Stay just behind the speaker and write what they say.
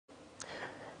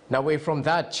Now, away from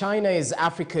that, China is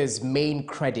Africa's main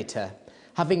creditor,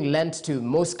 having lent to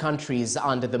most countries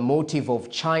under the motive of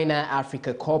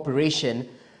China-Africa cooperation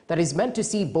that is meant to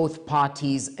see both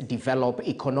parties develop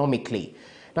economically.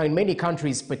 Now, in many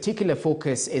countries, particular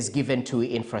focus is given to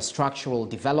infrastructural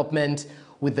development,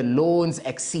 with the loans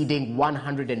exceeding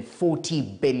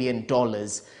 $140 billion.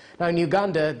 Now, in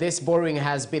Uganda, this borrowing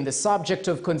has been the subject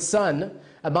of concern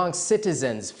among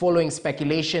citizens following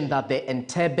speculation that the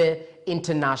Entebbe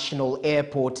International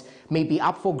Airport may be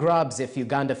up for grabs if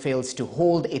Uganda fails to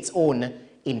hold its own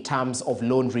in terms of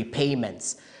loan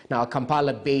repayments. Now,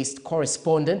 Kampala-based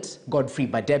correspondent Godfrey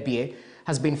Badebie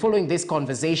has been following this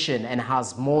conversation and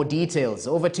has more details.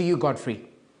 Over to you, Godfrey.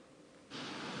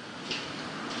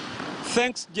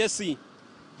 Thanks, Jesse.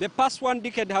 The past 1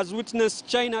 decade has witnessed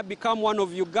China become one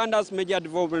of Uganda's major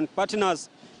development partners.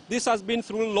 This has been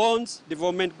through loans,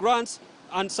 development grants,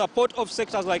 and support of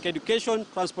sectors like education,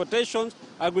 transportation,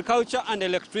 agriculture, and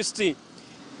electricity.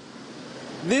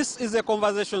 This is a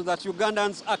conversation that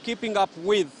Ugandans are keeping up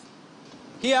with.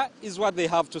 Here is what they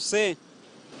have to say.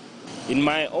 In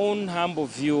my own humble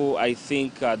view, I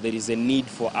think there is a need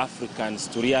for Africans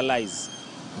to realize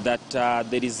that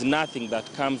there is nothing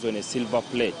that comes on a silver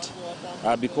plate.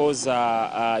 Because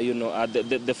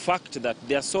the fact that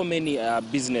there are so many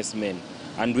businessmen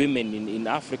and women in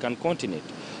African continent,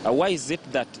 why is it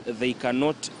that they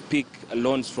cannot pick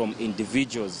loans from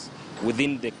individuals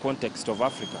within the context of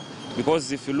Africa?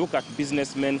 Because if you look at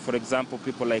businessmen, for example,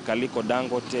 people like Aliko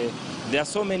Dangote, there are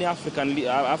so many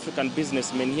African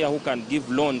businessmen here who can give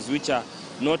loans which are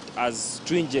not as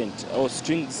stringent or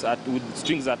with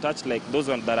strings attached like those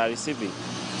ones that are receiving.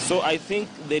 So I think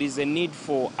there is a need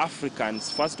for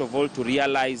Africans, first of all, to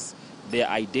realize their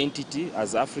identity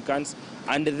as Africans,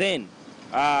 and then,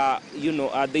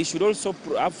 they should also,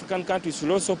 African countries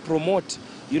should also promote,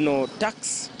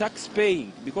 tax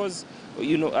paying, because,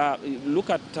 look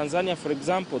at Tanzania, for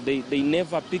example, they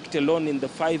never picked a loan in the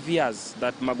 5 years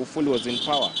that Magufuli was in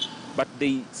power, but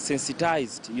they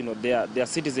sensitized, their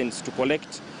citizens to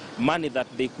collect money that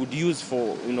they could use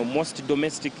for, most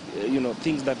domestic,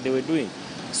 things that they were doing.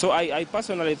 So I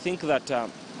personally think that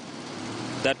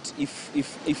that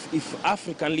if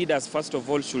African leaders, first of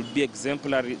all, should be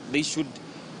exemplary, they should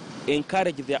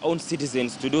encourage their own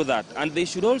citizens to do that. And they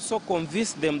should also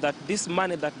convince them that this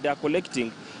money that they are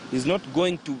collecting is not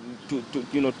going to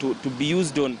be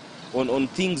used on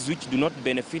things which do not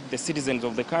benefit the citizens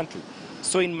of the country.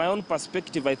 So in my own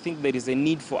perspective, I think there is a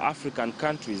need for African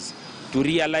countries to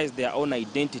realize their own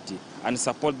identity and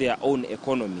support their own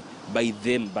economy by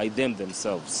them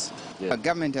themselves. Yeah. The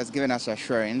government has given us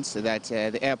assurance that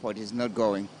the airport is not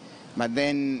going. But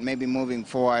then maybe moving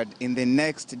forward, in the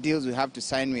next deals we have to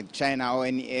sign with China or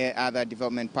any other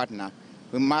development partner,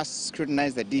 we must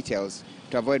scrutinize the details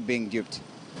to avoid being duped.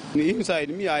 Inside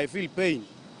me, I feel pain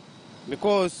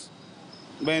because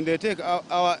when they take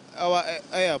our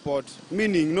airport,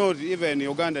 meaning not even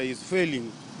Uganda is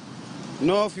failing,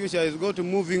 no future is going to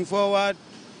moving forward,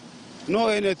 no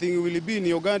anything will be in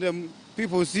Uganda.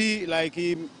 People see like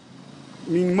in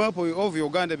map of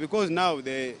Uganda because now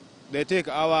they take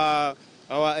our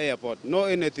airport. No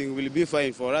anything will be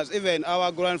fine for us. Even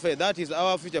our grandfather, that is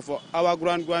our future for our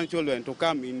grandchildren to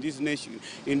come in this nation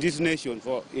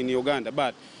in Uganda.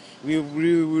 But we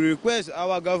request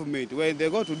our government when they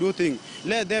go to do things,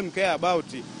 let them care about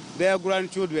their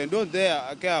grandchildren. Don't they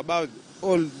care about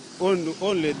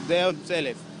only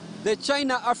themselves. The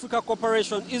China-Africa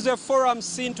cooperation is a forum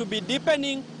seen to be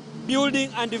deepening, building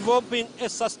and developing a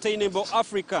sustainable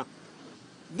Africa.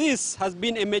 This has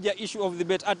been a major issue of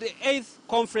debate at the 8th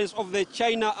conference of the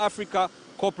China-Africa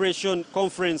Cooperation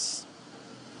Conference.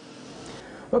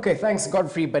 Okay, thanks,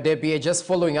 Godfrey Badebie. Just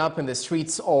following up in the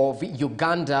streets of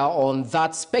Uganda on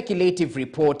that speculative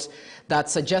report that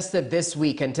suggested this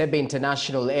week Entebbe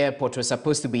International Airport was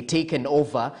supposed to be taken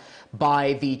over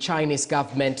by the Chinese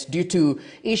government due to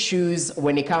issues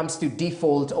when it comes to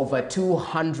default of a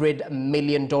 $200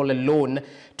 million loan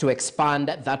to expand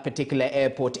that particular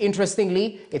airport.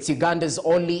 Interestingly, it's Uganda's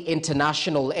only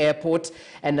international airport,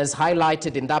 and as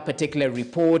highlighted in that particular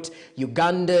report,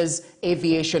 Uganda's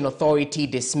Aviation Authority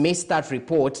dismissed that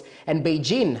report, and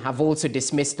Beijing have also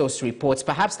dismissed those reports.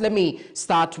 Perhaps let me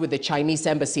start with the Chinese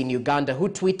embassy in Uganda, who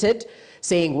tweeted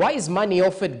saying, why is money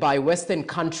offered by Western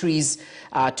countries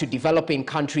to developing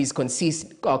countries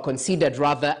considered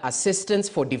rather assistance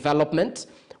for development,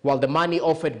 while the money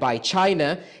offered by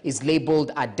China is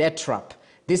labeled a debt trap?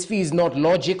 This view is not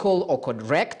logical or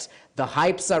correct. The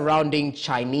hype surrounding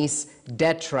Chinese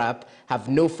debt trap have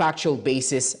no factual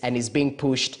basis and is being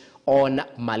pushed on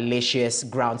malicious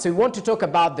grounds. So we want to talk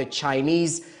about the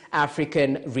Chinese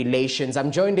Chinese-African relations.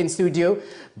 I'm joined in studio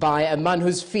by a man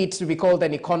who's fit to be called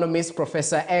an economist,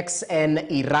 Professor X.N.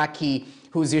 Iraki,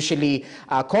 who's usually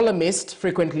a columnist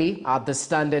frequently at The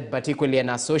Standard, but equally an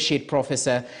associate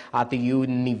professor at the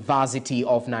University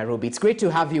of Nairobi. It's great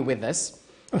to have you with us.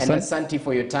 And Asante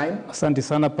for your time. Asante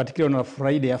sana, particularly on a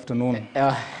Friday afternoon.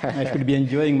 I should be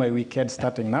enjoying my weekend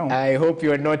starting now. I hope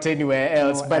you are not anywhere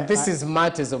else, but this is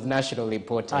matters of national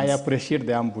importance. I appreciate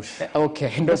the ambush.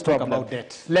 Okay, no Let's problem. talk about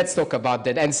that. Let's talk about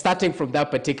that. And starting from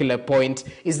that particular point,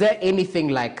 is there anything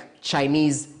like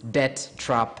Chinese debt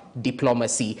trap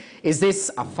diplomacy? Is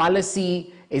this a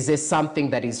fallacy? Is this something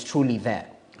that is truly there?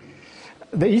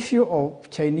 The issue of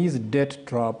Chinese debt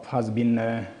trap has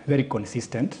been very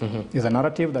consistent. It's a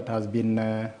narrative that has been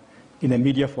in the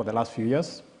media for the last few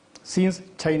years. Since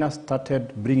China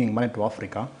started bringing money to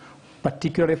Africa,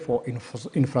 particularly for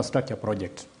infrastructure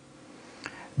projects.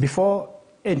 Before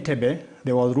Entebbe,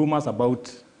 there was rumors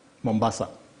about Mombasa.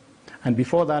 And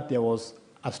before that, there was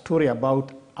a story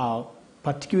about a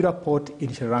particular port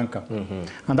in Sri Lanka.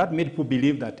 And that made people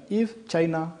believe that if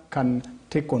China can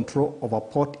take control of a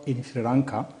port in Sri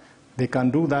Lanka, they can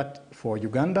do that for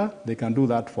Uganda, they can do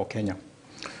that for Kenya.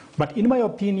 But in my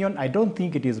opinion, I don't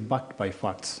think it is backed by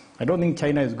facts. I don't think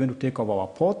China is going to take over our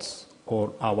ports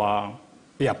or our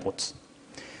airports.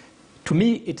 To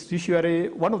me, it's usually,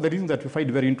 one of the reasons that we find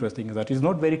very interesting is that it's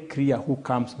not very clear who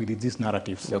comes with these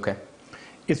narratives. Okay.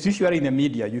 It's usually in the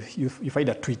media, you find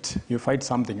a tweet, you find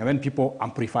something, and then people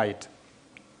amplify it.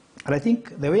 And I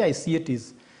think the way I see it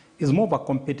is more of a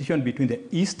competition between the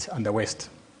East and the West.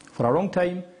 For a long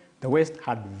time, the West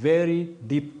had very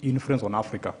deep influence on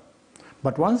Africa.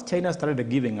 But once China started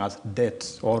giving us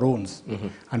debt or loans,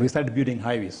 and we started building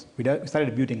highways, we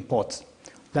started building ports,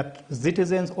 that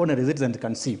citizens, ordinary citizens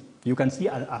can see. You can see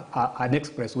an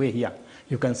expressway here.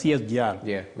 You can see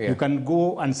SGR. You can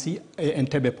go and see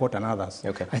Entebbe Port and others.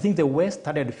 Okay. I think the West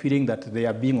started feeling that they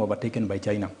are being overtaken by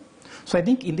China. So I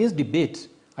think in this debate,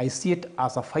 I see it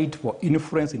as a fight for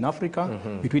influence in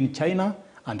Africa between China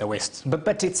and the West.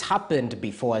 But it's happened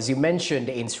before. As you mentioned,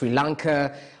 in Sri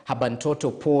Lanka,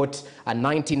 Habantoto Port, a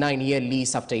 99-year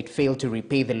lease after it failed to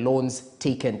repay the loans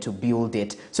taken to build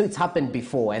it. So it's happened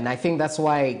before, and I think that's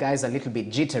why guys are a little bit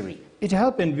jittery. It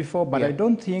happened before, but I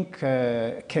don't think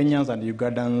Kenyans and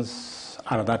Ugandans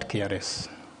are that careless.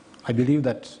 I believe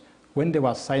that when they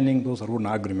were signing those loan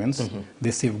agreements,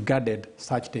 they safeguarded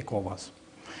such takeovers.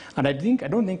 And I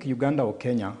don't think Uganda or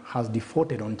Kenya has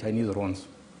defaulted on Chinese loans.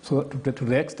 So to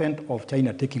the extent of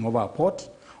China taking over a port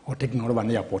or taking over an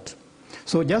airport.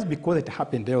 So just because it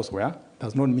happened elsewhere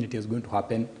does not mean it is going to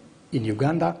happen in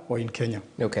Uganda or in Kenya.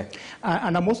 Okay.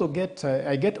 And I'm also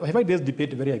I find this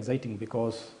debate very exciting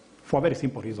because for a very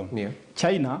simple reason.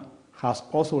 China has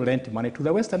also lent money to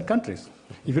the Western countries.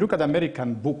 If you look at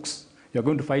American books, you're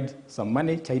going to find some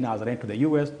money China has lent to the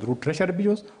US through treasury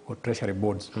bills or treasury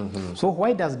bonds. So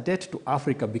why does debt to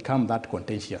Africa become that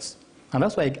contentious? And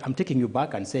that's why I'm taking you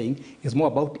back and saying it's more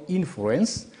about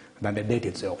influence than the debt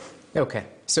itself. Okay.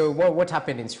 So what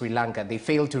happened in Sri Lanka? They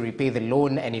failed to repay the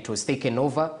loan and it was taken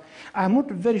over? I'm not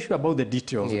very sure about the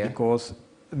details because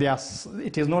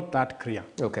it is not that clear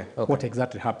what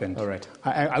exactly happened. All right.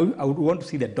 I would want to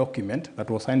see the document that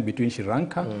was signed between Sri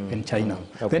Lanka and China.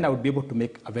 Then I would be able to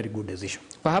make a very good decision.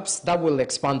 Perhaps that will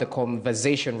expand the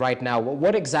conversation right now.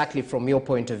 What exactly, from your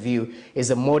point of view, is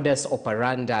a modus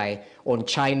operandi on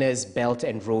China's Belt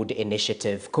and Road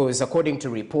Initiative? Because according to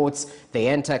reports, they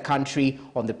enter a country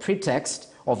on the pretext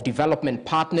of development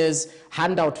partners,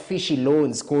 hand out fishy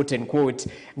loans, quote unquote,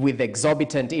 with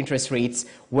exorbitant interest rates.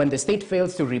 When the state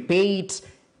fails to repay it,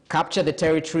 capture the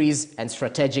territories and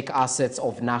strategic assets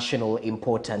of national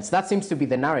importance. That seems to be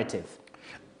the narrative.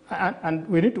 And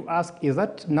we need to ask, is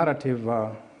that narrative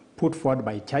put forward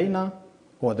by China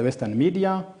or the Western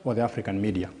media or the African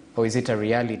media? Or is it a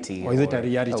reality? Or is it a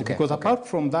reality? Because apart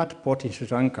from that port in Sri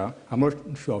Lanka, I'm not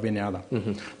sure of any other.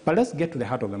 But let's get to the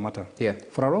heart of the matter.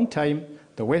 For a long time,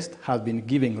 the West has been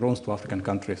giving loans to African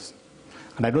countries.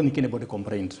 And I don't think anybody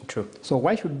complained. True. So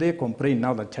why should they complain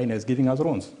now that China is giving us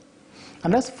loans?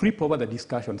 And let's flip over the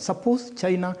discussion. Suppose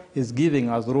China is giving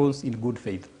us loans in good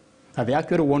faith. And they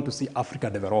actually want to see Africa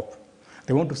develop.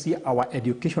 They want to see our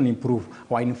education improve,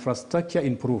 our infrastructure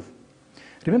improve.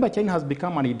 Remember, China has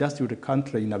become an industrial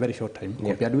country in a very short time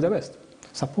compared with the West.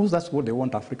 Suppose that's what they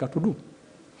want Africa to do.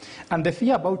 And the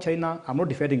fear about China, I'm not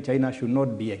defending China, should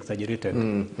not be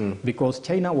exaggerated. Because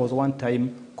China was one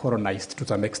time colonized to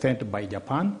some extent by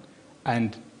Japan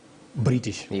and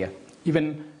British.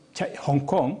 Even Hong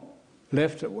Kong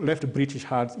left British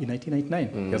hands in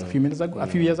 1999, just a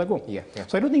few years ago.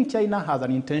 So I don't think China has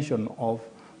an intention of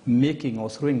making or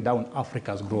slowing down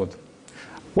Africa's growth.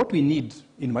 What we need,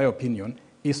 in my opinion,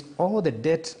 is all the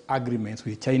debt agreements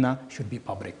with China should be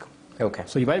public. Okay.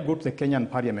 So if I go to the Kenyan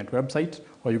Parliament website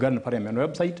or Ugandan Parliament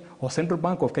website or Central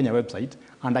Bank of Kenya website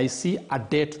and I see a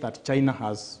debt that China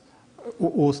has,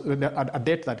 a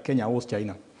debt that Kenya owes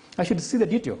China, I should see the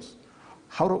details.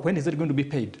 When is it going to be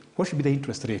paid? What should be the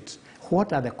interest rate?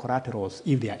 What are the collaterals,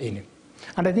 if there are any?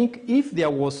 And I think if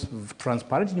there was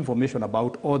transparent information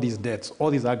about all these debts, all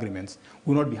these agreements,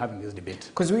 we would not be having this debate.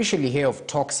 Because we usually hear of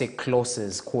toxic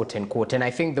clauses, quote unquote, and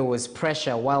I think there was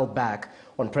pressure a while back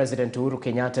on President Uhuru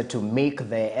Kenyatta to make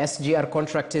the SGR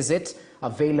contract, is it,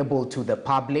 available to the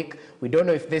public. We don't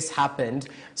know if this happened.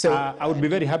 So I would be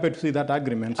very happy to see that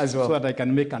agreement as well, so that I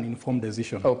can make an informed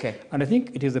decision. Okay. And I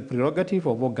think it is a prerogative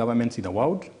of all governments in the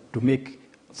world to make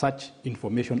such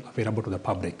information available to the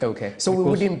public. Okay. So we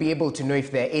wouldn't be able to know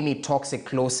if there are any toxic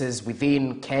clauses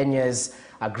within Kenya's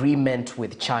agreement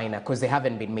with China because they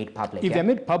haven't been made public. If they're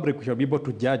made public, we should be able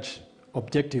to judge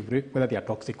objectively whether they are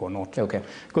toxic or not. Okay.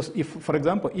 Because if, for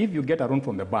example, if you get a loan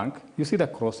from the bank, you see the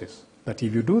clauses that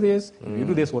if you do this, if you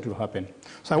do this, what will happen?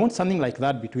 So I want something like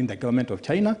that between the government of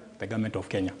China, the government of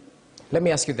Kenya. Let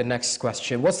me ask you the next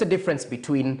question. What's the difference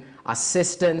between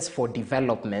assistance for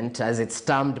development, as it's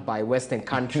termed by Western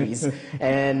countries,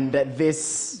 and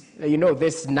this,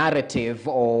 this narrative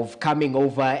of coming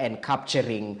over and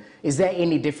capturing? Is there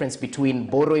any difference between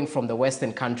borrowing from the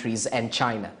Western countries and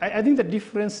China? I think the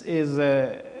difference is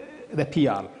the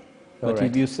PR. But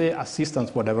if you say assistance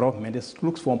for development, it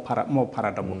looks more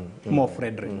palatable, more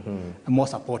friendly, more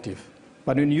supportive.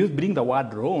 But when you bring the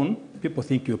word loan, people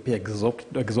think you pay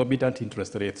exorbitant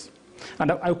interest rates.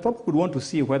 And I probably would want to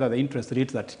see whether the interest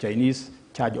rates that Chinese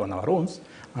charge on our loans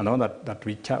and the one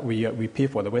that we pay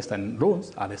for the Western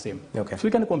loans are the same. Okay. So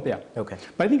we can compare. Okay.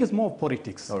 But I think it's more of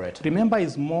politics. All right. Remember,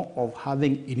 it's more of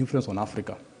having an influence on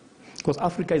Africa. Because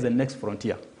Africa is the next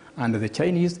frontier. And the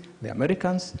Chinese, the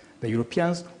Americans, the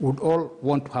Europeans would all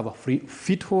want to have a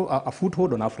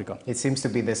foothold on Africa. It seems to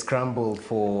be the scramble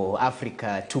for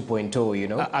Africa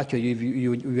 2.0, Actually, we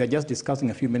were just discussing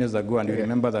a few minutes ago, and you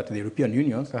remember that the European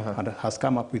Union has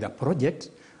come up with a project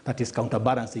that is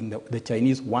counterbalancing the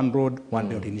Chinese One Road, One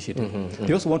Belt initiative.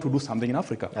 They also want to do something in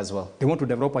Africa. As well. They want to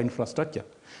develop our infrastructure.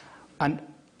 And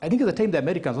I think at the time the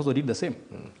Americans also did the same,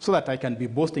 so that I can be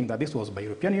boasting that this was by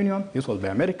European Union, this was by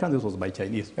Americans, this was by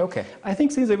Chinese. Okay. I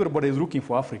think since everybody is looking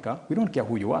for Africa, we don't care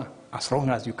who you are, as long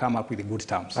as you come up with good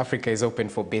terms. Africa is open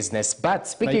for business. But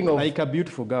speaking of... Like a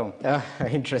beautiful girl.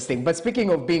 Interesting. But speaking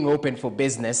of being open for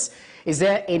business, is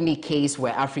there any case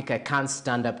where Africa can't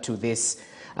stand up to this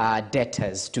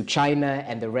debtors, to China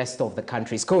and the rest of the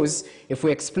countries? Because if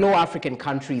we explore African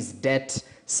countries' debt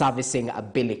servicing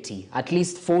ability, at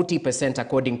least 40%,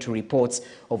 according to reports,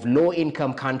 of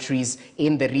low-income countries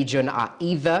in the region are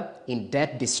either in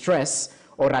debt distress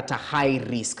or at a high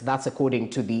risk. That's according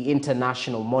to the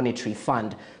International Monetary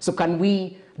Fund. So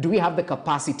do we have the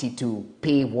capacity to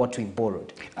pay what we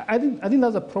borrowed? I think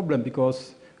that's a problem,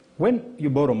 because when you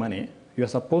borrow money, you're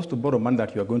supposed to borrow money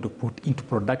that you are going to put into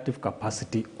productive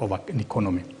capacity of an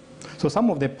economy. So some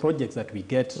of the projects that we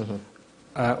get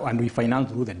and we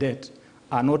finance through the debt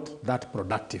are not that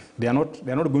productive. They are not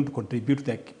going to contribute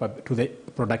to the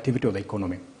productivity of the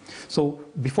economy. So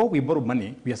before we borrow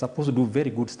money, we are supposed to do very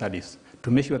good studies to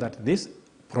make sure that this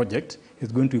project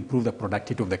is going to improve the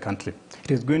productivity of the country.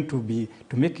 It is going to be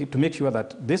to make sure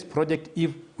that this project,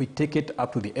 if we take it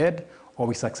up to the end or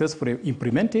we successfully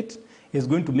implement it, is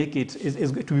going to make it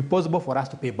is going to be possible for us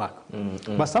to pay back.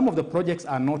 But some of the projects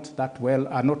are not that well,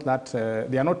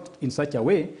 they are not in such a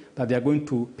way that they are going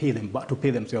to pay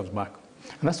themselves back.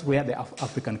 And that's where the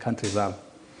African countries are.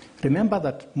 Remember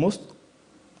that most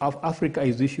of Africa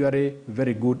is usually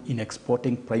very good in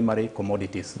exporting primary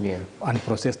commodities and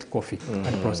processed coffee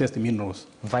and processed minerals.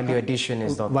 Value addition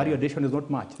is not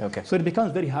much. Okay. So it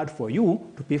becomes very hard for you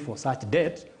to pay for such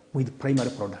debt with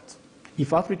primary products.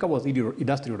 If Africa was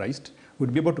industrialized,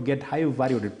 we'd be able to get high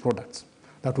valued products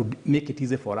that would make it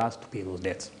easy for us to pay those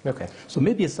debts. Okay. So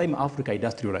maybe it's time Africa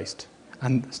industrialized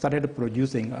and started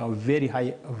producing very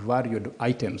high valued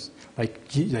items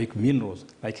like minerals,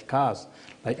 like cars,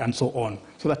 and so on,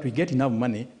 so that we get enough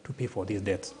money to pay for these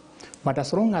debts. But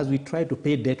as long as we try to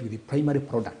pay debt with the primary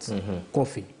products,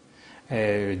 coffee,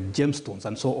 gemstones,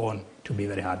 and so on, to be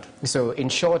very hard. So in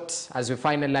short, as we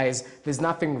finalize, there's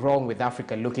nothing wrong with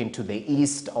Africa looking to the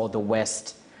east or the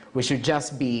west. We should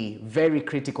just be very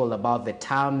critical about the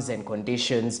terms and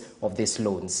conditions of these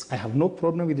loans. I have no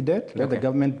problem with the debt. Let the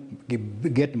government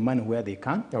get money where they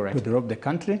can to develop the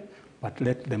country, but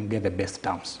let them get the best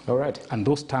terms. All right. And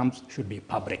those terms should be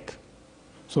public,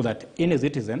 so that any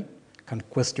citizen can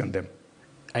question them.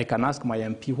 I can ask my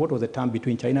MP what was the term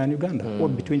between China and Uganda, or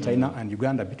between China and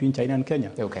Uganda, between China and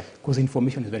Kenya. Okay. Because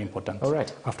information is very important. All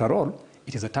right. After all,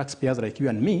 it is the taxpayers like you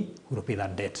and me who will pay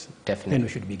that debt. Definitely. Then we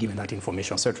should be given that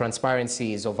information. So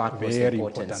transparency is of utmost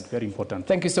importance. Very important.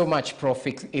 Thank you so much, Prof.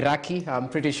 Iraki. I'm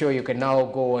pretty sure you can now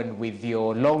go on with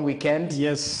your long weekend.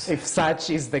 Yes. If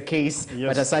such is the case.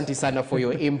 Yes. But asante sana for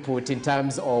your input in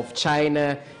terms of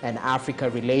China and Africa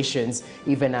relations,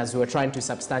 even as we're trying to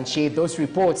substantiate those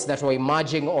reports that were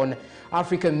emerging on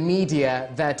African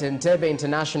media that Entebbe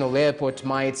International Airport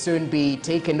might soon be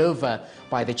taken over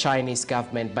by the Chinese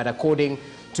government. But according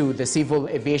to the Civil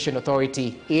Aviation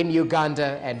Authority in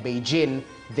Uganda and Beijing,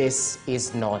 this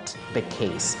is not the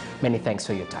case. Many thanks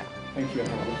for your time. Thank you.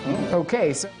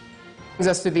 Okay, so brings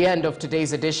us to the end of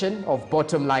today's edition of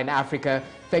Bottom Line Africa.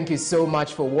 Thank you so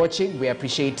much for watching. We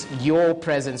appreciate your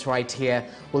presence right here.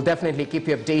 We'll definitely keep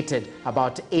you updated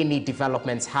about any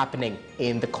developments happening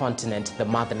in the continent, the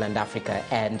motherland Africa,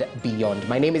 and beyond.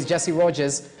 My name is Jesse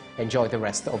Rogers. Enjoy the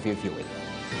rest of your viewing.